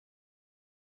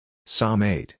Psalm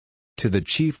 8. To the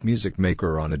chief music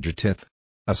maker on a Gittith.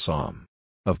 A psalm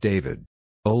of David.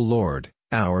 O Lord,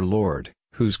 our Lord,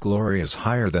 whose glory is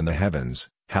higher than the heavens,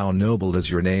 how noble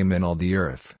is your name in all the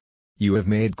earth. You have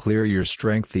made clear your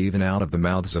strength even out of the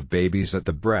mouths of babies at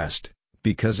the breast,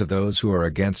 because of those who are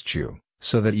against you,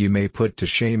 so that you may put to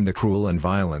shame the cruel and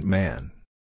violent man.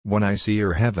 When I see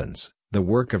your heavens, the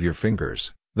work of your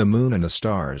fingers, the moon and the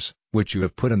stars, which you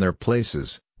have put in their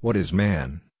places, what is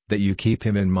man, that you keep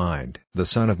him in mind? The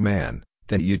Son of Man,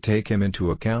 that you take him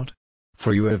into account?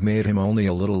 For you have made him only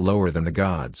a little lower than the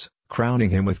gods, crowning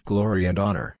him with glory and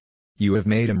honor. You have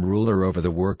made him ruler over the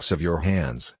works of your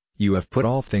hands, you have put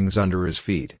all things under his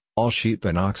feet, all sheep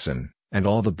and oxen, and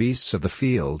all the beasts of the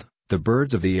field, the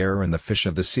birds of the air and the fish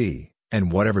of the sea,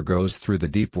 and whatever goes through the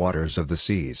deep waters of the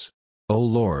seas. O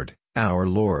Lord, our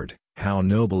Lord, how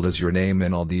noble is your name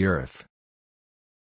in all the earth.